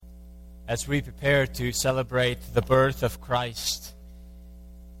as we prepare to celebrate the birth of Christ.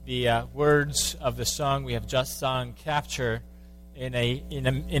 The words of the song we have just sung capture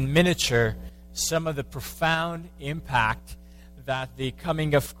in miniature some of the profound impact that the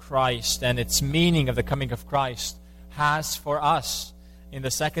coming of Christ and its meaning of the coming of Christ has for us. In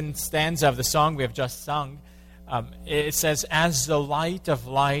the second stanza of the song we have just sung, it says, "As the light of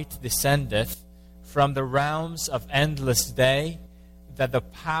light descendeth from the realms of endless day, that the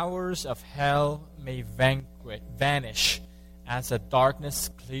powers of hell may vanish as the darkness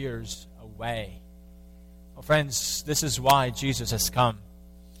clears away." Oh, friends, this is why Jesus has come.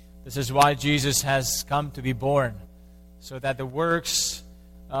 This is why Jesus has come to be born, so that the works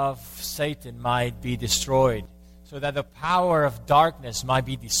of Satan might be destroyed, so that the power of darkness might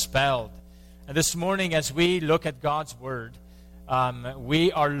be dispelled. And this morning, as we look at God's Word,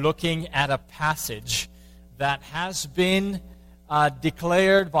 we are looking at a passage that has been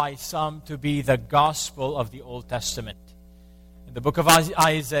declared by some to be the gospel of the Old Testament. In the book of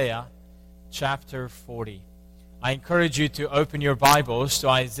Isaiah, chapter 40. I encourage you to open your Bibles to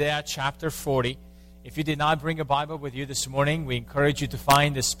Isaiah chapter 40. If you did not bring a Bible with you this morning, we encourage you to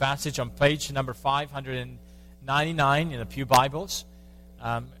find this passage on page number 599 in the Pew Bibles.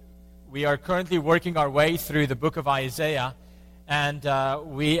 We are currently working our way through the book of Isaiah, and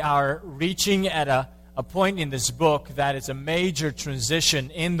we are reaching at a point in this book that is a major transition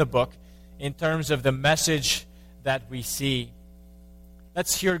in the book in terms of the message that we see.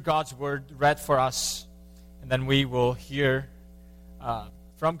 Let's hear God's Word read for us, and then we will hear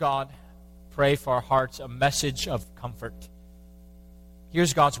from God, pray for our hearts, a message of comfort.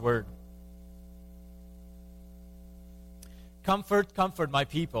 Here's God's Word. "Comfort, comfort my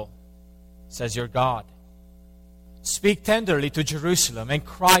people, says your God. Speak tenderly to Jerusalem and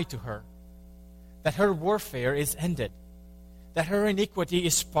cry to her that her warfare is ended, that her iniquity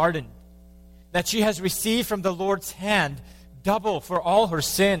is pardoned, that she has received from the Lord's hand double for all her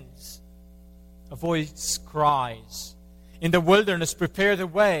sins." A voice cries, "In the wilderness prepare the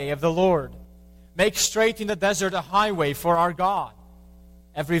way of the Lord. Make straight in the desert a highway for our God.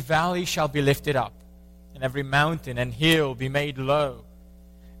 Every valley shall be lifted up, and every mountain and hill be made low.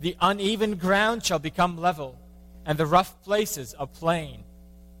 The uneven ground shall become level, and the rough places a plain.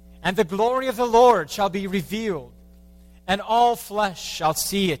 And the glory of the Lord shall be revealed, and all flesh shall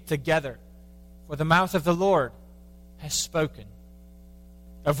see it together, for the mouth of the Lord has spoken."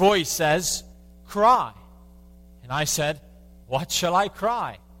 A voice says, "Cry." And I said, "What shall I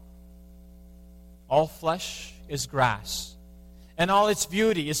cry?" All flesh is grass, and all its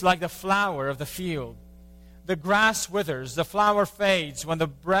beauty is like the flower of the field. The grass withers, the flower fades when the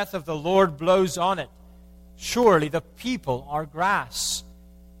breath of the Lord blows on it. Surely the people are grass.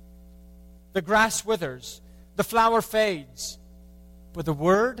 The grass withers, the flower fades, but the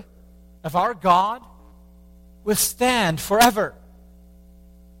word of our God will stand forever.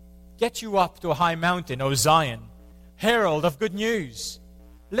 Get you up to a high mountain, O Zion, herald of good news.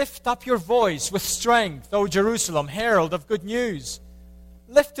 Lift up your voice with strength, O Jerusalem, herald of good news.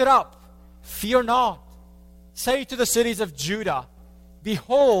 Lift it up, fear not. Say to the cities of Judah,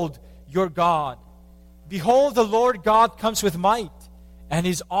 "Behold your God. Behold, the Lord God comes with might, and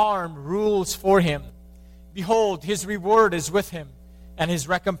his arm rules for him. Behold, his reward is with him, and his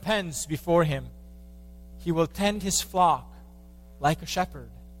recompense before him. He will tend his flock like a shepherd.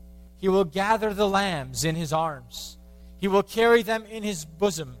 He will gather the lambs in his arms. He will carry them in his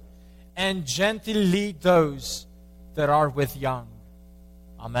bosom, and gently lead those that are with young."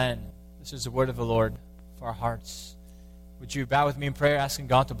 Amen. This is the word of the Lord for our hearts. Would you bow with me in prayer, asking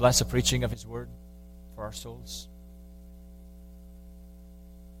God to bless the preaching of his word for our souls?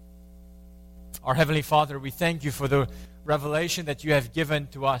 Our Heavenly Father, we thank you for the revelation that you have given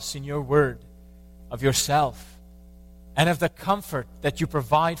to us in your word of yourself and of the comfort that you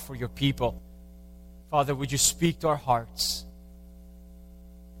provide for your people. Father, would you speak to our hearts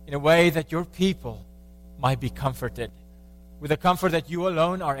in a way that your people might be comforted with the comfort that you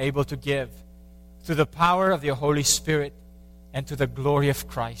alone are able to give, through the power of your Holy Spirit and to the glory of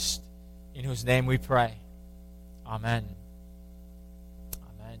Christ, in whose name we pray. Amen.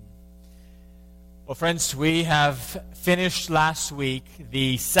 Amen. Well, friends, we have finished last week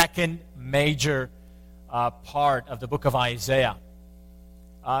the second major part of the book of Isaiah.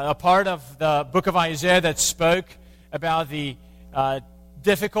 A part of the book of Isaiah that spoke about the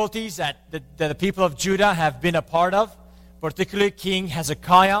difficulties that the people of Judah have been a part of, particularly King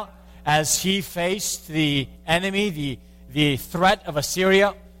Hezekiah, as he faced the enemy, the threat of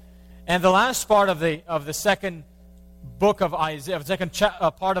Assyria. And the last part of the second book of Isaiah, the second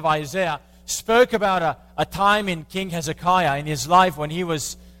part of Isaiah, spoke about a time in King Hezekiah in his life when he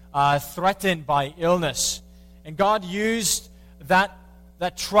was threatened by illness. And God used that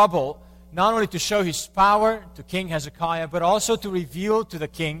trouble not only to show His power to King Hezekiah, but also to reveal to the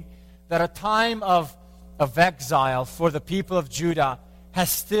king that a time of exile for the people of Judah has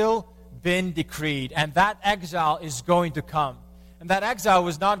still been decreed. And that exile is going to come. And that exile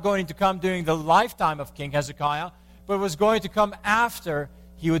was not going to come during the lifetime of King Hezekiah, but was going to come after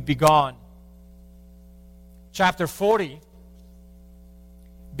he would be gone. Chapter 40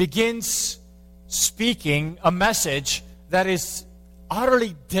 begins speaking a message that is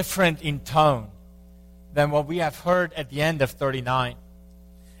utterly different in tone than what we have heard at the end of 39.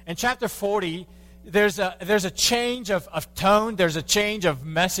 In chapter 40, there's a change of tone, there's a change of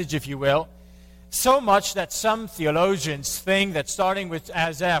message, if you will. So much that some theologians think that starting with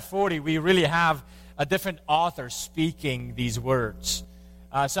Isaiah 40, we really have a different author speaking these words.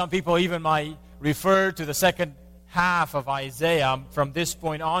 Some people even might refer to the second half of Isaiah from this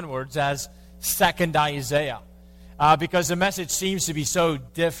point onwards as second Isaiah, because the message seems to be so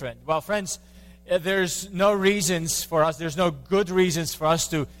different. Well, friends, there's no good reasons for us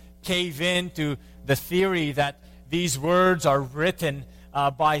to cave in to the theory that these words are written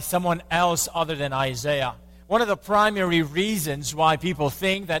by someone else other than Isaiah. One of the primary reasons why people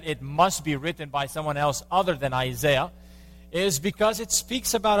think that it must be written by someone else other than Isaiah is because it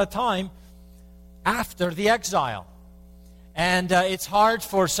speaks about a time after the exile. And it's hard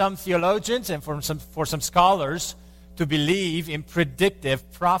for some theologians and for some scholars to believe in predictive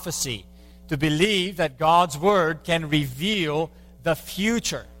prophecy, to believe that God's Word can reveal the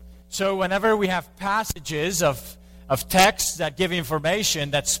future. So whenever we have passages of texts that give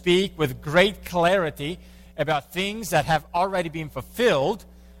information that speak with great clarity about things that have already been fulfilled,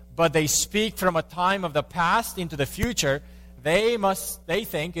 but they speak from a time of the past into the future, they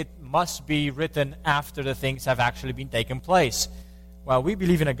think it must be written after the things have actually been taken place. Well, we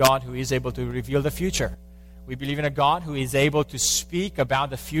believe in a God who is able to reveal the future. We believe in a God who is able to speak about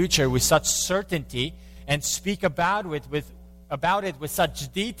the future with such certainty and speak about it with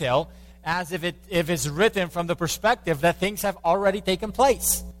such detail as if it's written from the perspective that things have already taken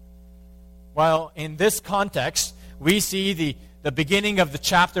place. Well, in this context, we see the beginning of the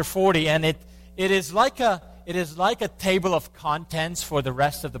chapter 40, and it is like a table of contents for the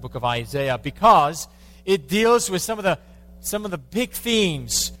rest of the book of Isaiah, because it deals with some of the big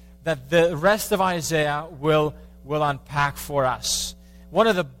themes that the rest of Isaiah will unpack for us. One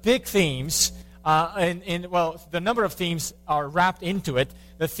of the big themes, the number of themes are wrapped into it.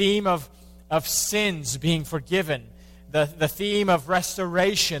 The theme of sins being forgiven, the theme of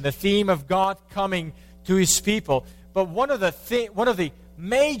restoration, the theme of God coming to His people. But one of the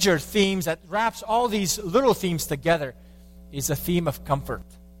major themes that wraps all these little themes together is a theme of comfort.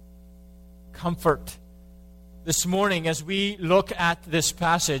 Comfort. This morning, as we look at this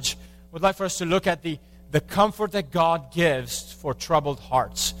passage, I would like for us to look at the comfort that God gives for troubled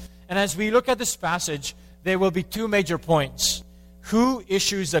hearts. And as we look at this passage, there will be two major points. Who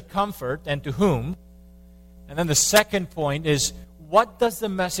issues the comfort and to whom? And then the second point is, what does the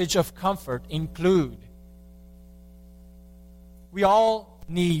message of comfort include? We all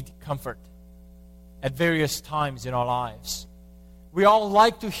need comfort at various times in our lives. We all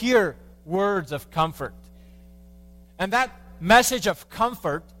like to hear words of comfort. And that message of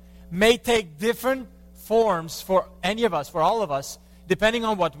comfort may take different forms for any of us, for all of us, depending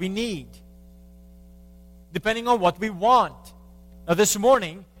on what we need, depending on what we want. Now, this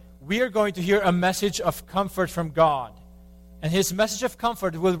morning, we are going to hear a message of comfort from God. And His message of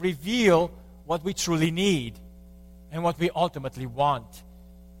comfort will reveal what we truly need and what we ultimately want.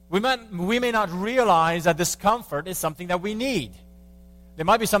 We may not realize that this comfort is something that we need. There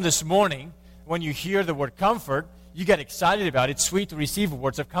might be some this morning, when you hear the word comfort, you get excited about it. It's sweet to receive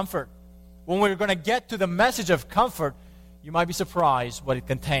words of comfort. When we're going to get to the message of comfort, you might be surprised what it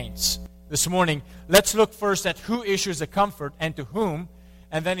contains. This morning, let's look first at who issues the comfort and to whom.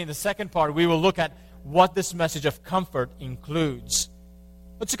 And then in the second part, we will look at what this message of comfort includes.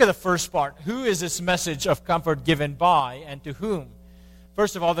 Let's look at the first part. Who is this message of comfort given by and to whom?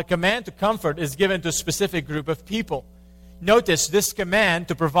 First of all, the command to comfort is given to a specific group of people. Notice this command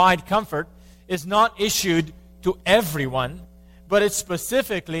to provide comfort is not issued to everyone, but it's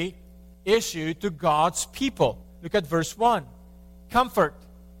specifically issued to God's people. Look at verse 1. Comfort.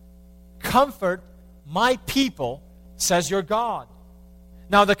 Comfort my people, says your God.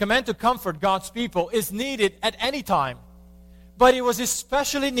 Now, the command to comfort God's people is needed at any time, but it was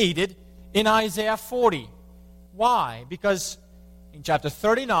especially needed in Isaiah 40. Why? Because in chapter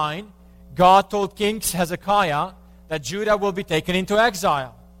 39, God told King Hezekiah that Judah will be taken into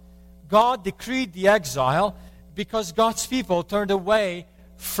exile. God decreed the exile because God's people turned away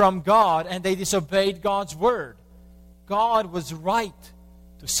from God and they disobeyed God's word. God was right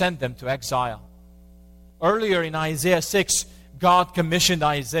to send them to exile. Earlier in Isaiah 6, God commissioned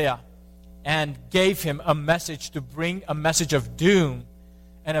Isaiah and gave him a message to bring a message of doom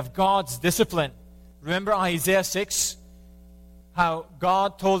and of God's discipline. Remember Isaiah 6? How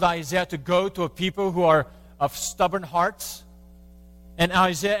God told Isaiah to go to a people who are of stubborn hearts. And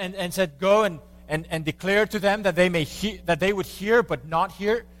Isaiah and said, go and declare to them that they would hear but not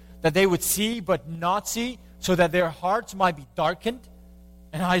hear, that they would see but not see, so that their hearts might be darkened.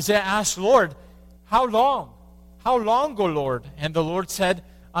 And Isaiah asked, Lord, how long? How long, O Lord? And the Lord said,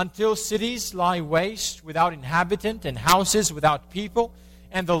 until cities lie waste without inhabitant and houses without people,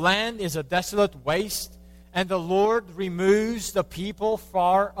 and the land is a desolate waste, and the Lord removes the people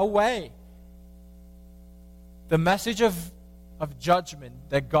far away. The message of judgment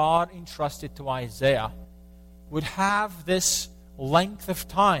that God entrusted to Isaiah would have this length of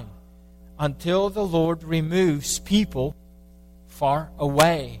time until the Lord removes people far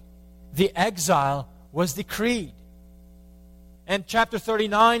away. The exile was decreed. And chapter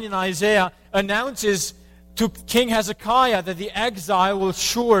 39 in Isaiah announces to King Hezekiah that the exile will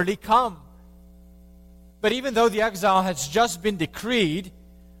surely come. But even though the exile has just been decreed,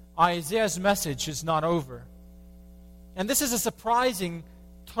 Isaiah's message is not over. And this is a surprising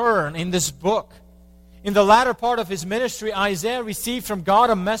turn in this book. In the latter part of his ministry, Isaiah received from God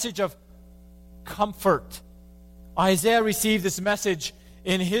a message of comfort. Isaiah received this message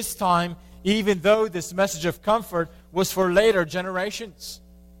in his time, even though this message of comfort was for later generations.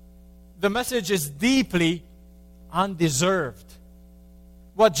 The message is deeply undeserved.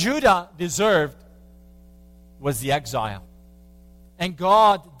 What Judah deserved was the exile. And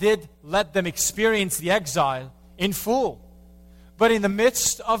God did let them experience the exile in full. But in the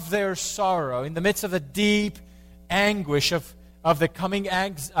midst of their sorrow, in the midst of the deep anguish of the coming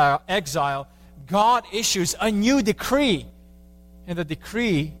exile, God issues a new decree. And the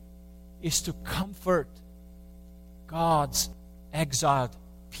decree is to comfort God's exiled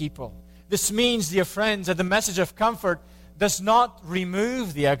people. This means, dear friends, that the message of comfort does not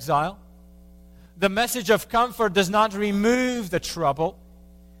remove the exile. The message of comfort does not remove the trouble,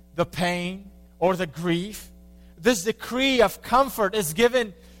 the pain, or the grief. This decree of comfort is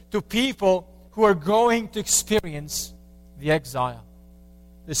given to people who are going to experience the exile.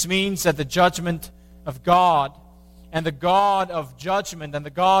 This means that the judgment of God and the God of judgment and the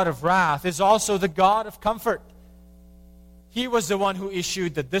God of wrath is also the God of comfort. He was the one who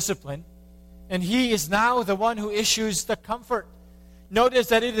issued the discipline, and He is now the one who issues the comfort. Notice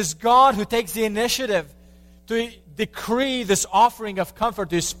that it is God who takes the initiative to decree this offering of comfort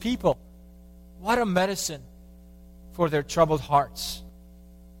to His people. What a medicine for their troubled hearts.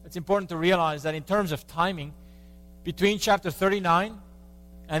 It's important to realize that in terms of timing, between chapter 39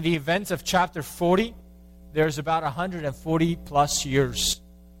 and the events of chapter 40, there's about 140 plus years.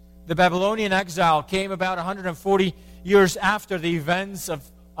 The Babylonian exile came about 140 years after the events of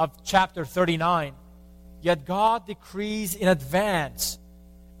chapter 39. Yet God decrees in advance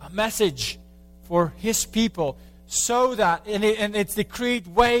a message for His people, so that, and it's decreed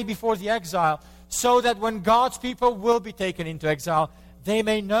way before the exile, so that when God's people will be taken into exile, they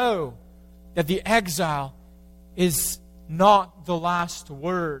may know that the exile is not the last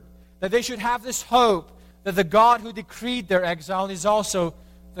word. That they should have this hope that the God who decreed their exile is also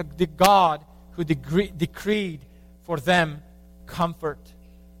the God who decreed for them comfort.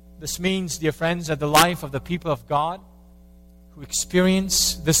 This means, dear friends, that the life of the people of God who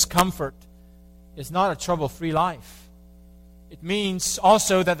experience this comfort is not a trouble-free life. It means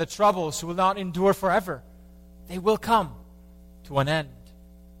also that the troubles will not endure forever. They will come to an end.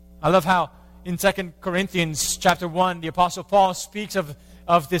 I love how in 2 Corinthians chapter 1, the Apostle Paul speaks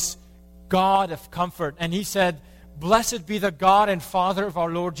of this God of comfort. And he said, "Blessed be the God and Father of our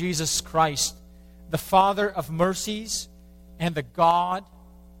Lord Jesus Christ, the Father of mercies and the God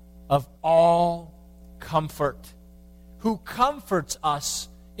of all comfort, who comforts us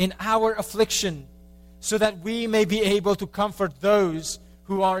in our affliction, so that we may be able to comfort those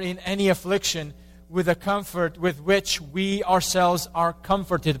who are in any affliction with the comfort with which we ourselves are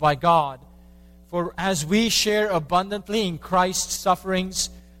comforted by God. For as we share abundantly in Christ's sufferings,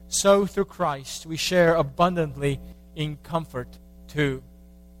 so through Christ we share abundantly in comfort too."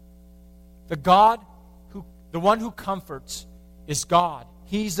 The one who comforts is God.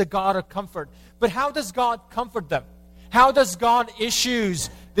 He's the God of comfort. But how does God comfort them? How does God issues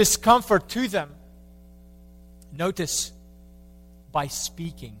this comfort to them? Notice, by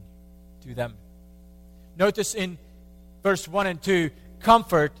speaking to them. Notice in verse 1 and 2,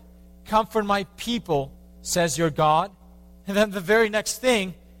 comfort my people, says your God. And then the very next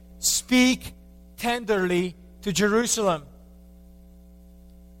thing, speak tenderly to Jerusalem.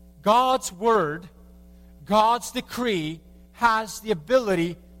 God's word, God's decree has the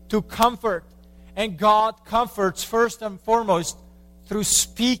ability to comfort. And God comforts first and foremost through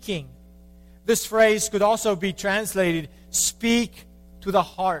speaking. This phrase could also be translated, speak to the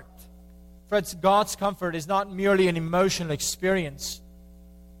heart. Friends, God's comfort is not merely an emotional experience.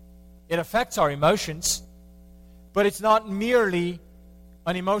 It affects our emotions, but it's not merely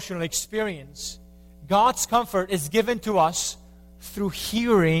an emotional experience. God's comfort is given to us through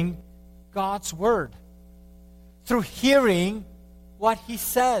hearing God's word, through hearing what He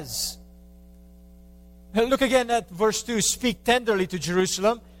says. Look again at verse 2. Speak tenderly to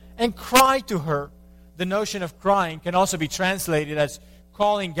Jerusalem and cry to her. The notion of crying can also be translated as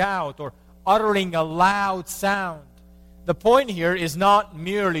calling out or uttering a loud sound. The point here is not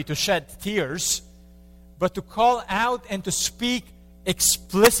merely to shed tears, but to call out and to speak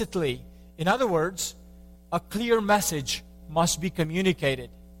explicitly. In other words, a clear message must be communicated.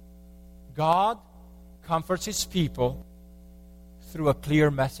 God comforts His people through a clear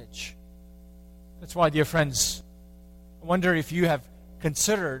message. That's why, dear friends, I wonder if you have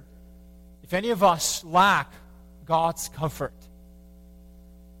considered if any of us lack God's comfort.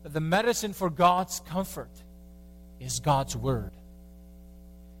 That the medicine for God's comfort is God's word.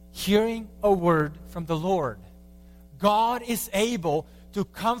 Hearing a word from the Lord. God is able to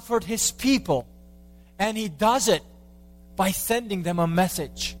comfort His people, and He does it by sending them a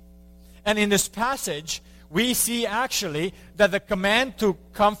message. And in this passage, we see actually that the command to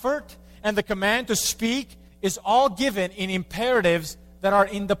comfort and the command to speak is all given in imperatives that are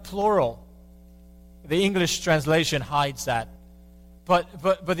in the plural. The English translation hides that. But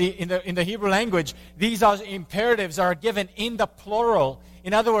in the Hebrew language, these are imperatives that are given in the plural.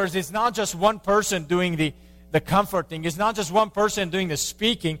 In other words, it's not just one person doing the comforting. It's not just one person doing the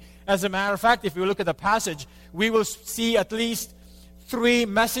speaking. As a matter of fact, if you look at the passage, we will see at least 3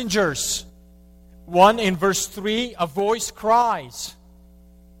 messengers. One, in verse 3, a voice cries.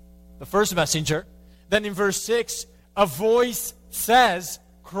 The first messenger. Then in verse 6, a voice says,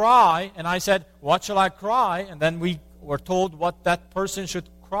 cry. And I said, what shall I cry? And then we were told what that person should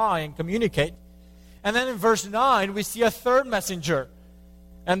cry and communicate. And then in verse 9, we see a third messenger.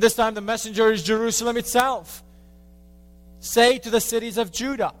 And this time the messenger is Jerusalem itself. Say to the cities of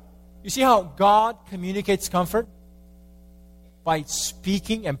Judah. You see how God communicates comfort? By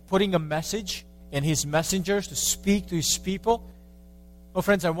speaking and putting a message in His messengers to speak to His people. Oh,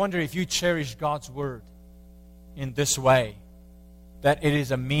 friends, I wonder if you cherish God's word in this way, that it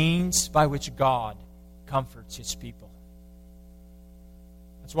is a means by which God comforts His people.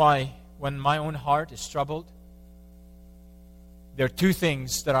 That's why when my own heart is troubled, there are 2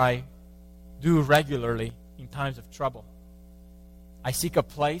 things that I do regularly in times of trouble. I seek a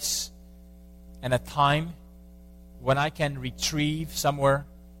place and a time when I can retrieve somewhere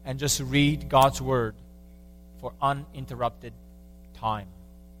and just read God's word for uninterrupted time,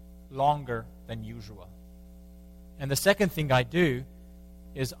 longer than usual. And the second thing I do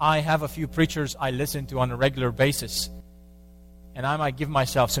is I have a few preachers I listen to on a regular basis, and I might give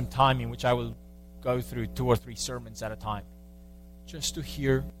myself some time in which I will go through 2 or 3 sermons at a time just to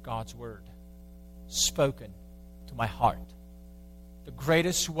hear God's word spoken to my heart. The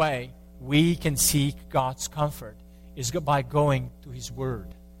greatest way we can seek God's comfort is by going to His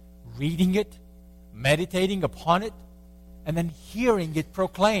word, reading it, meditating upon it, and then hearing it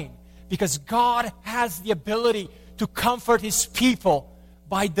proclaimed. Because God has the ability to comfort His people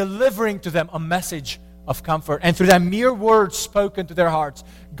by delivering to them a message of comfort. And through that mere word spoken to their hearts,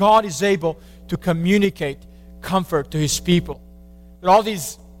 God is able to communicate comfort to His people. But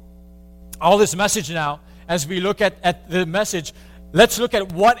all this message now, as we look at the message, let's look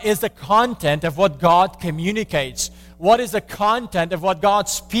at what is the content of what God communicates. What is the content of what God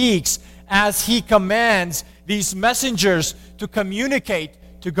speaks as He commands these messengers to communicate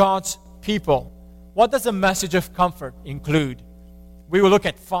to God's people? What does the message of comfort include? We will look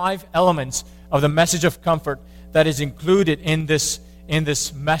at 5 elements of the message of comfort that is included in this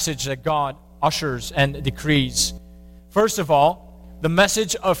message that God ushers and decrees. First of all, the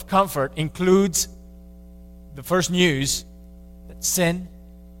message of comfort includes the first news that sin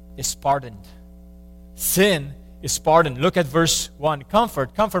is pardoned. Sin is pardoned. Look at verse 1.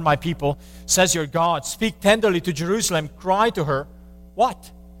 Comfort, comfort my people, says your God. Speak tenderly to Jerusalem. Cry to her.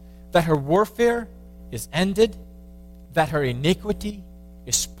 What? That her warfare is ended, that her iniquity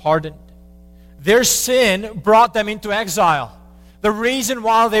is pardoned. Their sin brought them into exile. The reason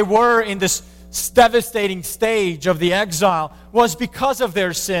why they were in this devastating stage of the exile was because of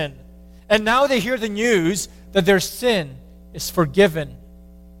their sin. And now they hear the news that their sin is forgiven.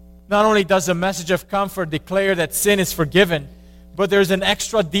 Not only does the message of comfort declare that sin is forgiven, but there's an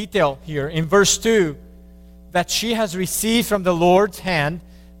extra detail here in verse 2 that she has received from the Lord's hand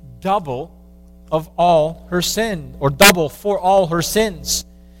double of all her sin, or double for all her sins.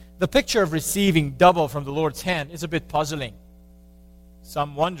 The picture of receiving double from the Lord's hand is a bit puzzling.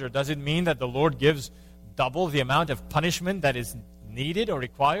 Some wonder, does it mean that the Lord gives double the amount of punishment that is needed or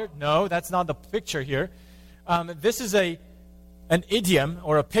required? No, that's not the picture here. This is an idiom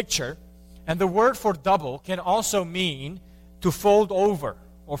or a picture, and the word for double can also mean to fold over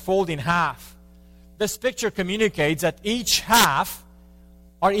or fold in half. This picture communicates that each half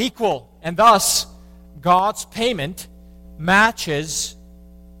are equal, and thus God's payment matches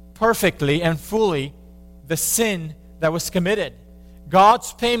perfectly and fully the sin that was committed.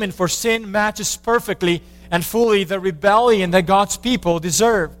 God's payment for sin matches perfectly and fully the rebellion that God's people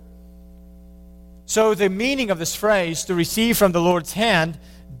deserve. So the meaning of this phrase, to receive from the Lord's hand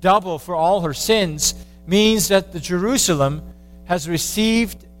double for all her sins, means that the Jerusalem has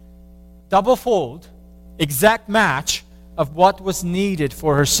received double-fold, exact match of what was needed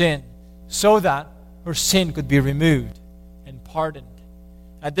for her sin, so that her sin could be removed and pardoned.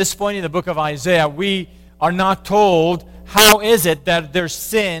 At this point in the book of Isaiah, we are not told how is it that their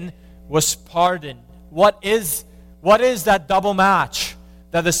sin was pardoned. What is that double match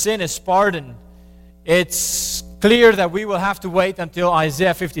that the sin is pardoned? It's clear that we will have to wait until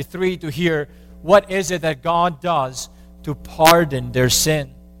Isaiah 53 to hear what is it that God does to pardon their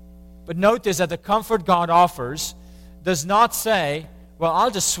sin. But notice that the comfort God offers does not say, well, I'll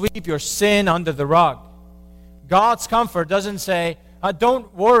just sweep your sin under the rug. God's comfort doesn't say,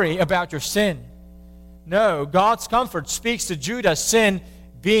 don't worry about your sin. No, God's comfort speaks to Judah's sin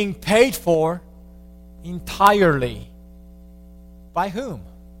being paid for entirely. By whom?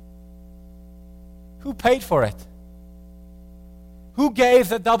 Who paid for it? Who gave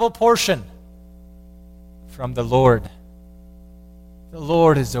the double portion? From the Lord. The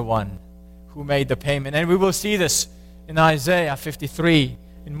Lord is the one who made the payment. And we will see this in Isaiah 53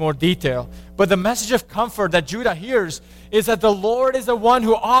 in more detail. But the message of comfort that Judah hears is that the Lord is the one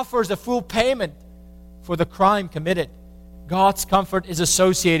who offers the full payment for the crime committed. God's comfort is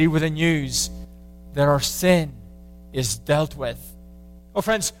associated with the news that our sin is dealt with. Oh,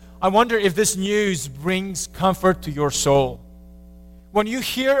 friends, I wonder if this news brings comfort to your soul. When you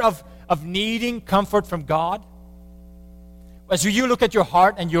hear of needing comfort from God, as you look at your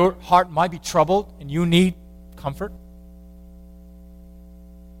heart and your heart might be troubled and you need comfort,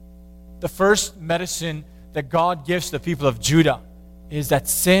 the first medicine that God gives the people of Judah is that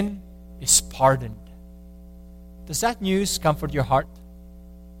sin is pardoned. Does that news comfort your heart?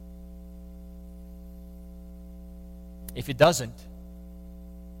 If it doesn't,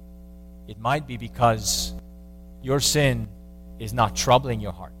 it might be because your sin is not troubling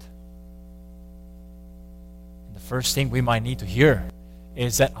your heart. And the first thing we might need to hear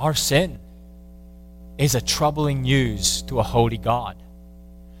is that our sin is a troubling news to a holy God.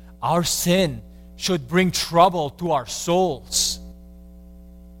 Our sin should bring trouble to our souls,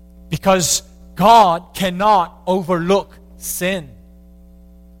 because God cannot overlook sin.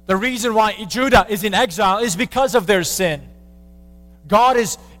 The reason why Judah is in exile is because of their sin. God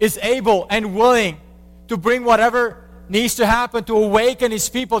is able and willing to bring whatever needs to happen to awaken His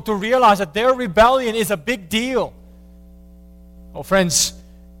people to realize that their rebellion is a big deal. Oh, friends,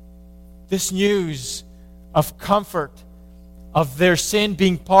 this news of comfort, of their sin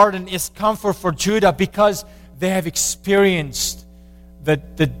being pardoned, is comfort for Judah because they have experienced the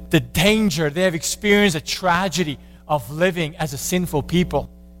danger, they have experienced the tragedy of living as a sinful people.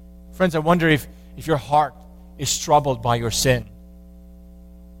 Friends, I wonder if your heart is troubled by your sin.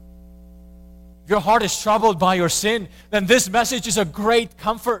 If your heart is troubled by your sin, then this message is a great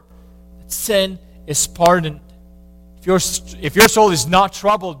comfort that sin is pardoned. If your soul is not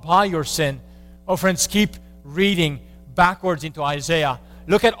troubled by your sin, oh friends, keep reading backwards into Isaiah.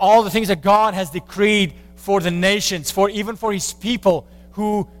 Look at all the things that God has decreed for the nations, even for His people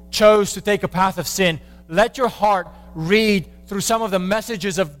who chose to take a path of sin. Let your heart read through some of the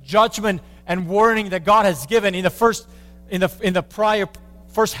messages of judgment and warning that God has given in the prior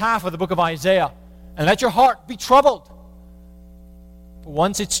first half of the book of Isaiah. And let your heart be troubled. But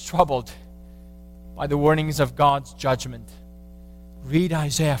once it's troubled by the warnings of God's judgment, read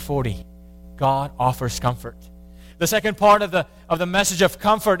Isaiah 40. God offers comfort. The second part of the message of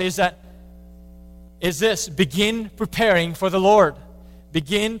comfort is this: begin preparing for the Lord.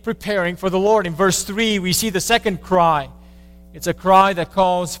 Begin preparing for the Lord. In verse 3, we see the second cry. It's a cry that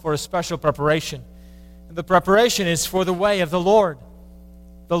calls for a special preparation. And the preparation is for the way of the Lord.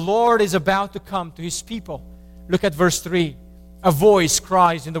 The Lord is about to come to His people. Look at verse 3. A voice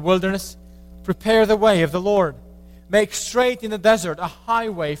cries in the wilderness, "Prepare the way of the Lord. Make straight in the desert a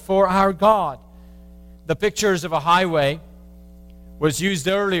highway for our God." The pictures of a highway was used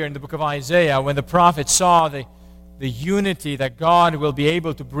earlier in the book of Isaiah when the prophet saw the unity that God will be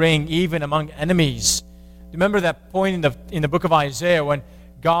able to bring even among enemies. Remember that point in the book of Isaiah when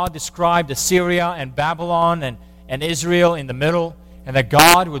God described Assyria and Babylon and Israel in the middle, and that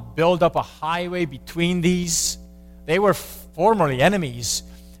God would build up a highway between these? They were formerly enemies.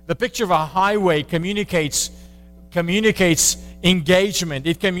 The picture of a highway communicates engagement.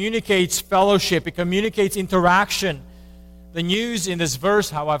 It communicates fellowship. It communicates interaction. The news in this verse,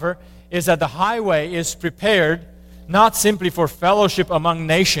 however, is that the highway is prepared not simply for fellowship among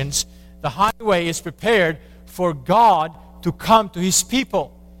nations. The highway is prepared for God to come to His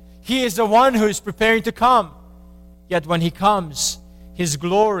people. He is the one who is preparing to come. Yet when He comes, His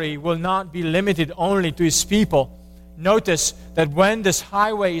glory will not be limited only to His people. Notice that when this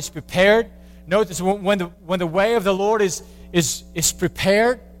highway is prepared, notice when the way of the Lord is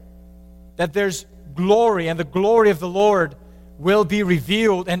prepared, that there's glory, and the glory of the Lord will be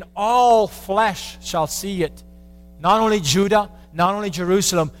revealed, and all flesh shall see it. Not only Judah, not only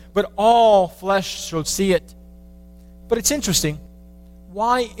Jerusalem, but all flesh shall see it. But it's interesting.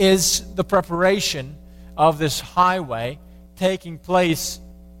 Why is the preparation of this highway taking place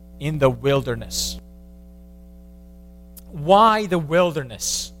in the wilderness? Why the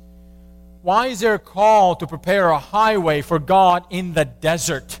wilderness? Why is there a call to prepare a highway for God in the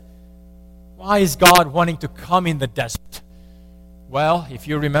desert? Why is God wanting to come in the desert? Well, if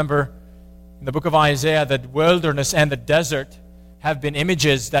you remember in the book of Isaiah, the wilderness and the desert have been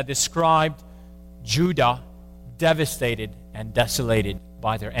images that described Judah devastated and desolated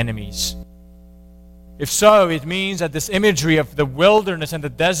by their enemies. If so, it means that this imagery of the wilderness and the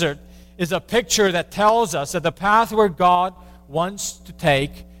desert is a picture that tells us that the path where God wants to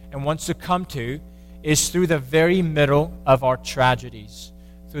take and wants to come to is through the very middle of our tragedies,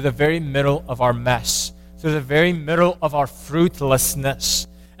 through the very middle of our mess, through the very middle of our fruitlessness.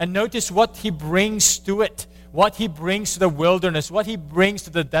 And notice what He brings to it, what He brings to the wilderness, what He brings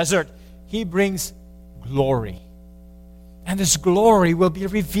to the desert. He brings glory. And this glory will be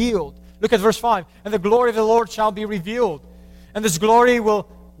revealed. Look at verse 5. And the glory of the Lord shall be revealed. And this glory will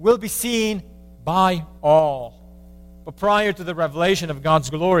be seen by all. But prior to the revelation of God's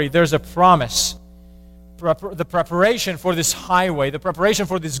glory, there's a promise. The preparation for this highway, the preparation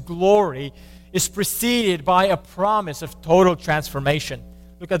for this glory is preceded by a promise of total transformation.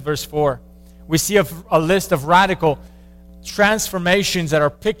 Look at verse 4. We see a list of radical transformations that are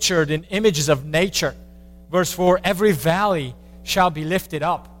pictured in images of nature. Verse 4, every valley shall be lifted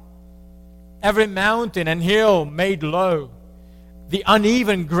up, every mountain and hill made low. The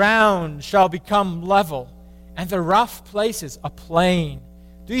uneven ground shall become level, and the rough places a plain.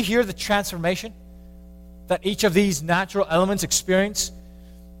 Do you hear the transformation that each of these natural elements experience?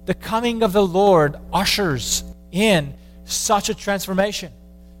 The coming of the Lord ushers in such a transformation.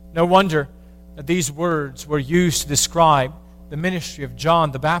 No wonder that these words were used to describe the ministry of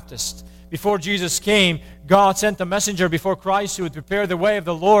John the Baptist. Before Jesus came, God sent a messenger before Christ who would prepare the way of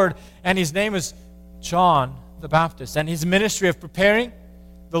the Lord, and his name was John the Baptist. And his ministry of preparing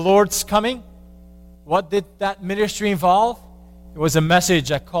the Lord's coming, what did that ministry involve? It was a message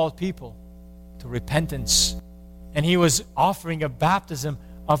that called people to repentance. And he was offering a baptism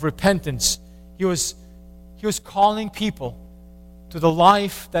of repentance. He was calling people to the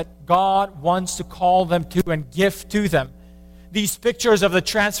life that God wants to call them to and give to them. These pictures of the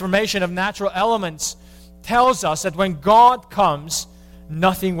transformation of natural elements tells us that when God comes,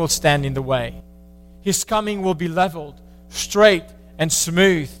 nothing will stand in the way. His coming will be leveled, straight, and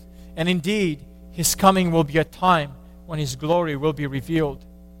smooth. And indeed, His coming will be a time when His glory will be revealed.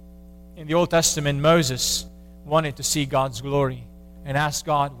 In the Old Testament, Moses wanted to see God's glory and asked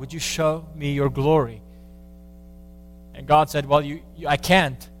God, would you show me your glory? And God said, well, I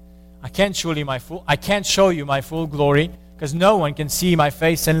can't. I can't show you my full glory because no one can see my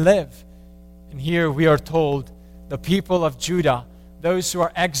face and live. And here we are told the people of Judah, those who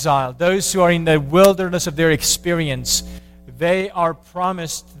are exiled, those who are in the wilderness of their experience, they are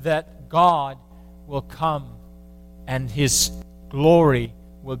promised that God will come and His glory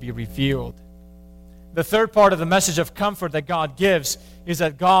will be revealed. The third part of the message of comfort that God gives is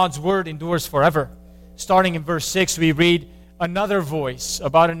that God's word endures forever. Starting in verse 6, we read another voice,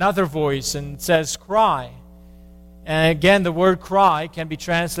 and it says, cry. And again, the word cry can be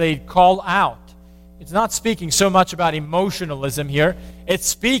translated call out. It's not speaking so much about emotionalism here. It's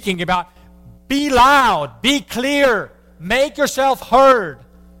speaking about be loud, be clear, make yourself heard.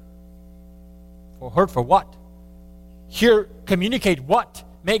 Heard for what? communicate what?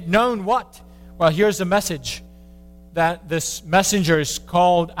 Make known what? Well, here's the message that this messenger is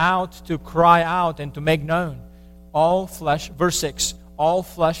called out to cry out and to make known. All flesh, verse 6, all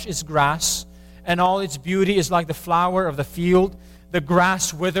flesh is grass, and all its beauty is like the flower of the field. The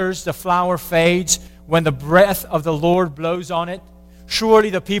grass withers, the flower fades, when the breath of the Lord blows on it. Surely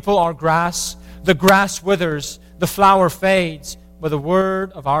the people are grass. The grass withers, the flower fades, but the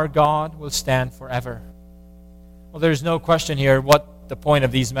word of our God will stand forever. Well, there's no question here what the point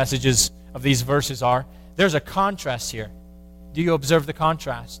of these messages, of these verses are. There's a contrast here. Do you observe the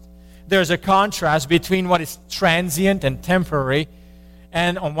contrast? There's a contrast between what is transient and temporary,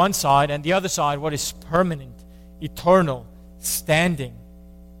 and on one side, and the other side, what is permanent, eternal, standing.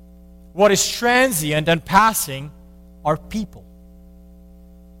 What is transient and passing are people,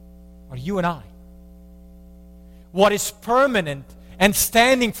 are you and I. What is permanent and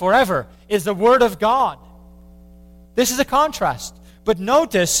standing forever is the Word of God. This is a contrast. But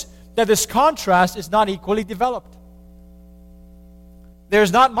notice that this contrast is not equally developed.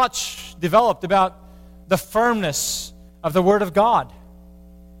 There's not much developed about the firmness of the Word of God.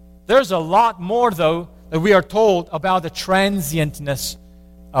 There's a lot more, though, that we are told about the transientness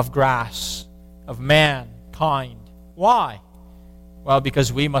of grass, of mankind. Why? Well,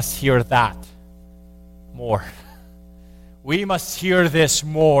 because we must hear that more. We must hear this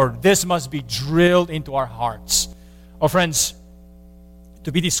more. This must be drilled into our hearts. Oh, friends,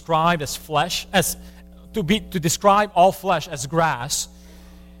 to be described as flesh, to describe all flesh as grass,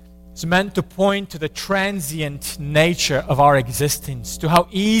 is meant to point to the transient nature of our existence, to how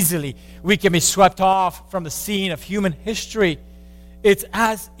easily we can be swept off from the scene of human history. It's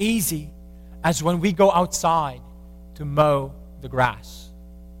as easy as when we go outside to mow the grass.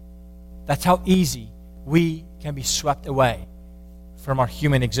 That's how easy we can be swept away from our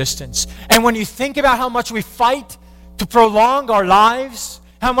human existence. And when you think about how much we fight to prolong our lives,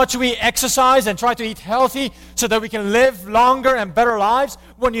 how much we exercise and try to eat healthy so that we can live longer and better lives,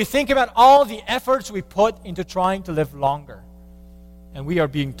 when you think about all the efforts we put into trying to live longer, and we are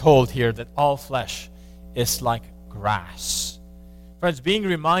being told here that all flesh is like grass. Friends, being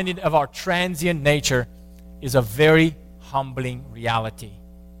reminded of our transient nature is a very humbling reality.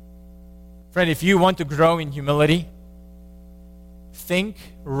 Friend, if you want to grow in humility, think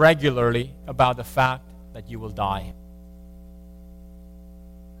regularly about the fact that you will die.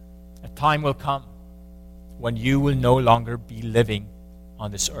 A time will come when you will no longer be living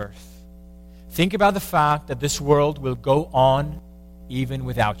on this earth. Think about the fact that this world will go on even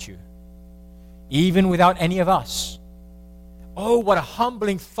without you, even without any of us. Oh, what a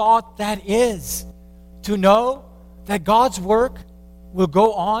humbling thought that is, to know that God's work will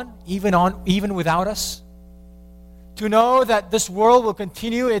go on even without us. To know that this world will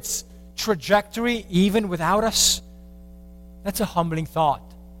continue its trajectory even without us. That's a humbling thought,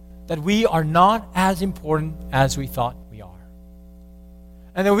 that we are not as important as we thought we are.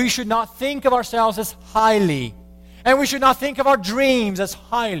 And that we should not think of ourselves as highly. And we should not think of our dreams as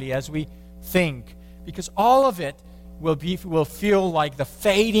highly as we think. Because all of it will feel like the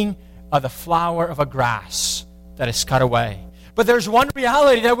fading of the flower of a grass that is cut away. But there's one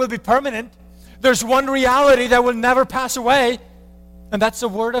reality that will be permanent. There's one reality that will never pass away. And that's the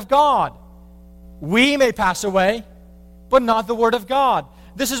Word of God. We may pass away, but not the Word of God.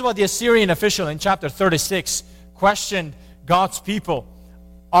 This is what the Assyrian official in chapter 36 questioned God's people.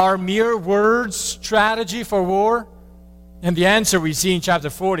 Are mere words strategy for war? And the answer we see in chapter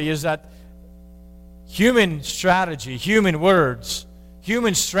 40 is that human strategy, human words,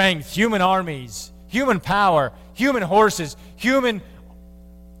 human strength, human armies, human power, human horses, human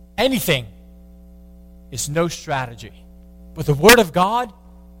anything is no strategy. But the Word of God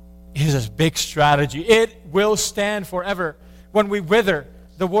is a big strategy. It will stand forever. When we wither,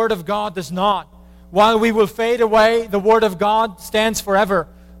 the Word of God does not. While we will fade away, the Word of God stands forever.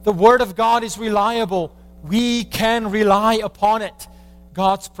 The Word of God is reliable. We can rely upon it.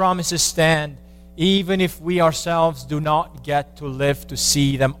 God's promises stand, even if we ourselves do not get to live to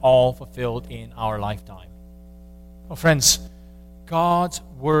see them all fulfilled in our lifetime. Oh, friends, God's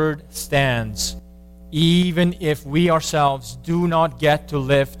Word stands, even if we ourselves do not get to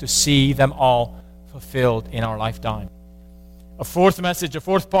live to see them all fulfilled in our lifetime. A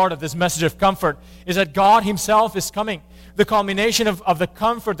fourth part of this message of comfort is that God Himself is coming. The culmination of the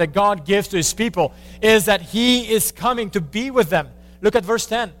comfort that God gives to His people is that He is coming to be with them. Look at verse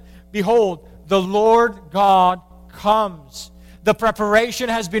 10. Behold, the Lord God comes. The preparation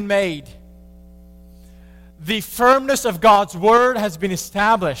has been made. The firmness of God's Word has been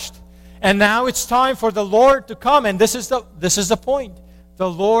established. And now it's time for the Lord to come. And this is the point. The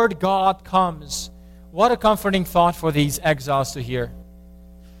Lord God comes. What a comforting thought for these exiles to hear.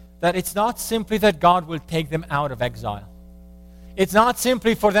 That it's not simply that God will take them out of exile. It's not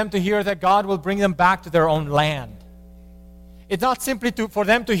simply for them to hear that God will bring them back to their own land. It's not simply for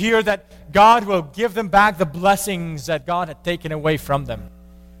them to hear that God will give them back the blessings that God had taken away from them.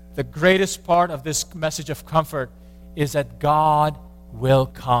 The greatest part of this message of comfort is that God will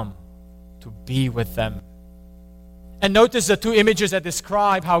come to be with them. And notice the two images that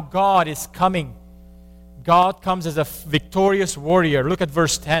describe how God is coming. God comes as a victorious warrior. Look at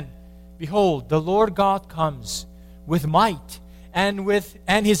verse 10. Behold, the Lord God comes with might,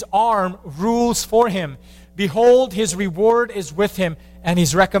 and his arm rules for him. Behold, his reward is with him, and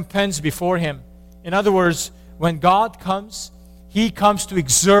his recompense before him. In other words, when God comes, he comes to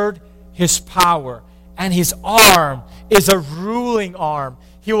exert his power, and his arm is a ruling arm.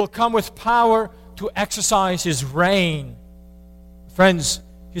 He will come with power to exercise his reign. Friends,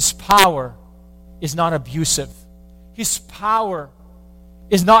 his power is not abusive. His power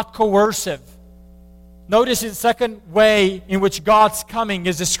is not coercive. Notice the second way in which God's coming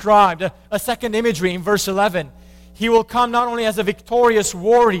is described, a second imagery in verse 11. He will come not only as a victorious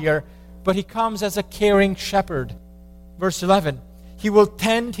warrior, but he comes as a caring shepherd. Verse 11, he will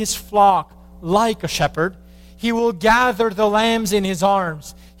tend his flock like a shepherd. He will gather the lambs in his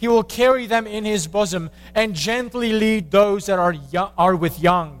arms. He will carry them in his bosom and gently lead those that are with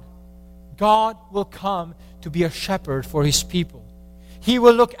young. God will come to be a shepherd for his people. He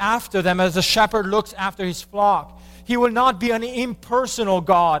will look after them as a shepherd looks after his flock. He will not be an impersonal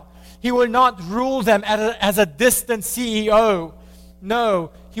God. He will not rule them as a distant CEO.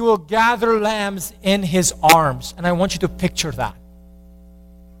 No, he will gather lambs in his arms. And I want you to picture that.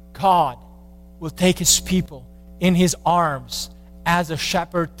 God will take his people in his arms as a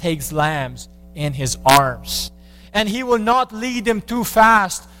shepherd takes lambs in his arms. And he will not lead them too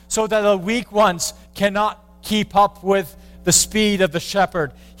fast so that the weak ones cannot keep up with the speed of the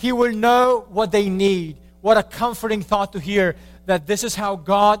shepherd. He will know what they need. What a comforting thought to hear that this is how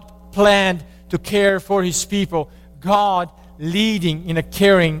God planned to care for his people. God leading in a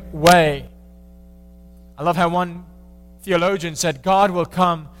caring way. I love how one theologian said, God will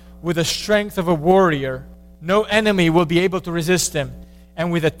come with the strength of a warrior. No enemy will be able to resist him.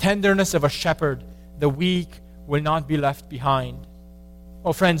 And with the tenderness of a shepherd, the weak will not be left behind.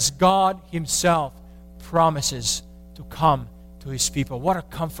 Oh friends, God himself promises to come to his people. What a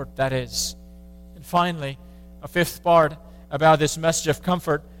comfort that is. And finally, a fifth part about this message of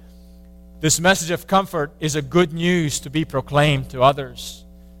comfort. This message of comfort is a good news to be proclaimed to others.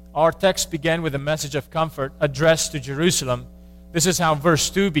 Our text began with a message of comfort addressed to Jerusalem. This is how verse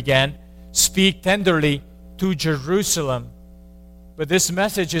 2 began. Speak tenderly to Jerusalem. But this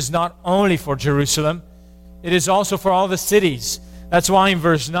message is not only for Jerusalem, it is also for all the cities. That's why in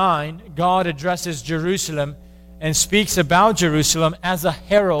verse 9, God addresses Jerusalem and speaks about Jerusalem as a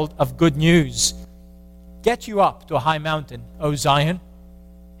herald of good news. Get you up to a high mountain, O Zion,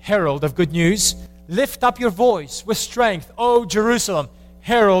 herald of good news. Lift up your voice with strength, O Jerusalem,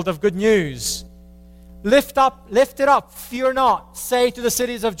 herald of good news. Lift it up, fear not. Say to the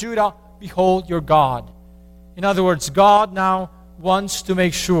cities of Judah, behold your God. In other words, God now wants to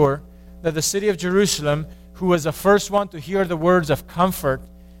make sure that the city of Jerusalem, who was the first one to hear the words of comfort,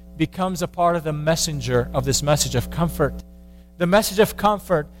 becomes a part of the messenger of this message of comfort. The message of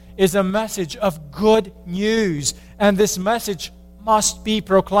comfort is a message of good news, and this message must be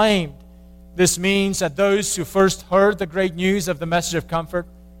proclaimed. This means that those who first heard the great news of the message of comfort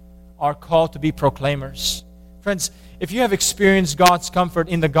are called to be proclaimers. Friends, if you have experienced God's comfort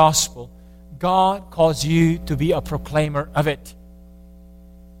in the gospel, God calls you to be a proclaimer of it.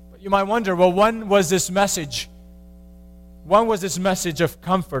 But you might wonder, well, when was this message of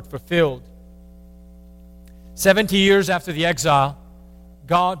comfort fulfilled? 70 years after the exile,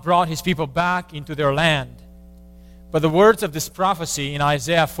 God brought his people back into their land. But the words of this prophecy in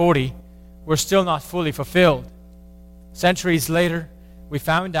Isaiah 40 were still not fully fulfilled. Centuries later, we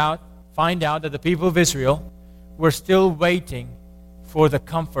find out that the people of Israel were still waiting for the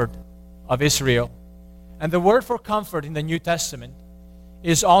comfort of Israel. And the word for comfort in the New Testament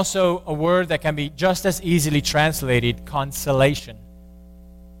is also a word that can be just as easily translated consolation.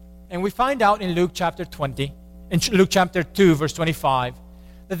 And we find out in Luke chapter 2, verse 25,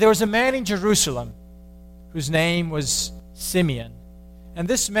 that there was a man in Jerusalem whose name was Simeon. And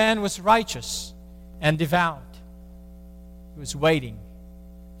this man was righteous and devout. He was waiting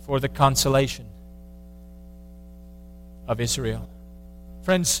for the consolation of Israel.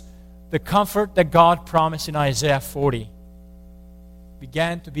 Friends, the comfort that God promised in Isaiah 40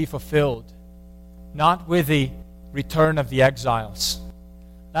 began to be fulfilled, not with the return of the exiles.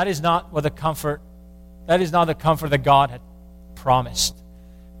 That is not what the comfort That is not the comfort that God had promised.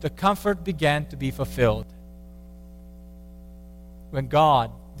 The comfort began to be fulfilled when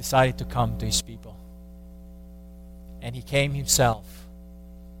God decided to come to His people. And He came Himself.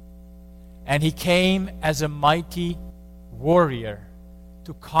 And He came as a mighty warrior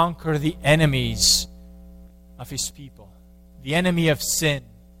to conquer the enemies of His people. The enemy of sin,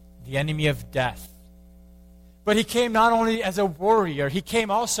 the enemy of death. But He came not only as a warrior, He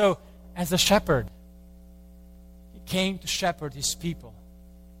came also as a shepherd. He came to shepherd His people.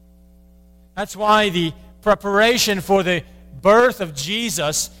 That's why the preparation for the birth of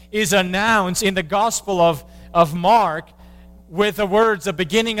Jesus is announced in the Gospel of Mark with the words, the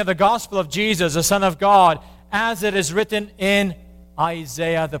beginning of the Gospel of Jesus, the Son of God, as it is written in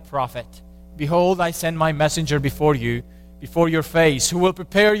Isaiah the prophet. Behold, I send my messenger before you, before your face, who will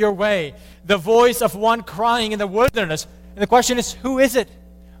prepare your way. The voice of one crying in the wilderness. And the question is, who is it?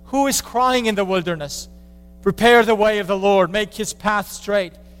 Who is crying in the wilderness? Prepare the way of the Lord, make His path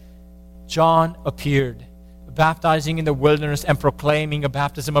straight. John appeared, baptizing in the wilderness and proclaiming a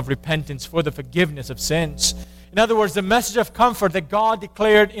baptism of repentance for the forgiveness of sins. In other words, the message of comfort that God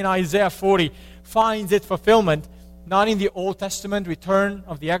declared in Isaiah 40 finds its fulfillment not in the Old Testament return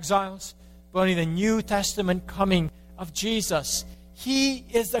of the exiles, but in the New Testament coming of Jesus. He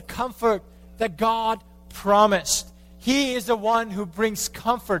is the comfort that God promised. He is the one who brings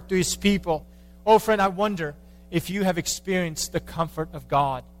comfort to His people. Oh, friend, I wonder if you have experienced the comfort of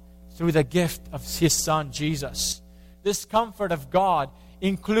God through the gift of His Son, Jesus. This comfort of God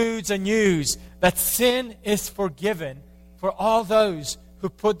includes the news that sin is forgiven for all those who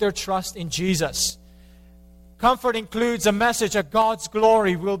put their trust in Jesus. Comfort includes a message that God's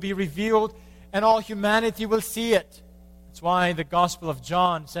glory will be revealed and all humanity will see it. That's why the Gospel of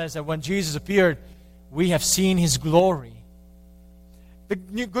John says that when Jesus appeared, we have seen His glory. The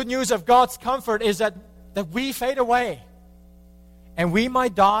good news of God's comfort is that we fade away and we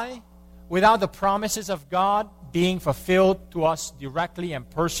might die without the promises of God being fulfilled to us directly and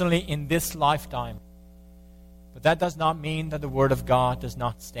personally in this lifetime. But that does not mean that the Word of God does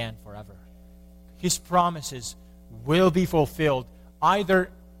not stand forever. His promises will be fulfilled either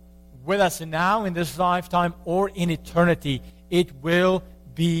with us now in this lifetime or in eternity. It will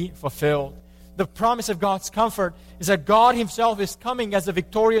be fulfilled. The promise of God's comfort is that God Himself is coming as a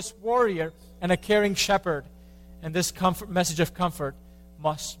victorious warrior and a caring shepherd. And this message of comfort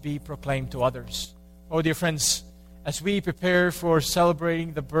must be proclaimed to others. Oh, dear friends, as we prepare for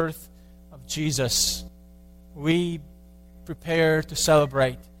celebrating the birth of Jesus, we prepare to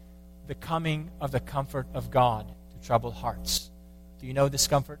celebrate the coming of the comfort of God to troubled hearts. Do you know this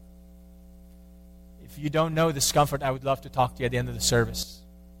comfort? If you don't know this comfort, I would love to talk to you at the end of the service.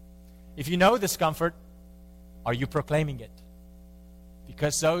 If you know this comfort, are you proclaiming it?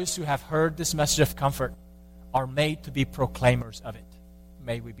 Because those who have heard this message of comfort are made to be proclaimers of it.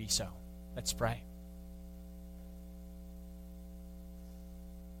 May we be so. Let's pray.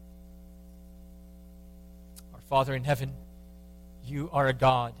 Our Father in heaven, You are a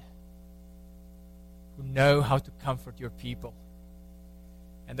God who know how to comfort Your people.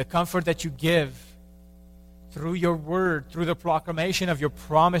 And the comfort that You give through Your word, through the proclamation of Your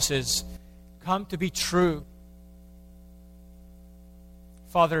promises, come to be true.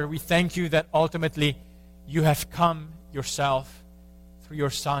 Father, we thank You that ultimately You have come Yourself through Your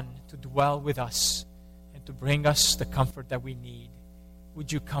Son to dwell with us and to bring us the comfort that we need.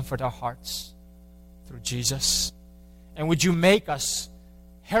 Would You comfort our hearts through Jesus? And would You make us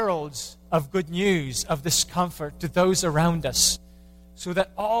heralds of good news of this comfort to those around us so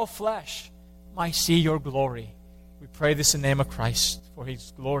that all flesh might see Your glory. We pray this in the name of Christ for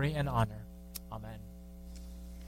His glory and honor.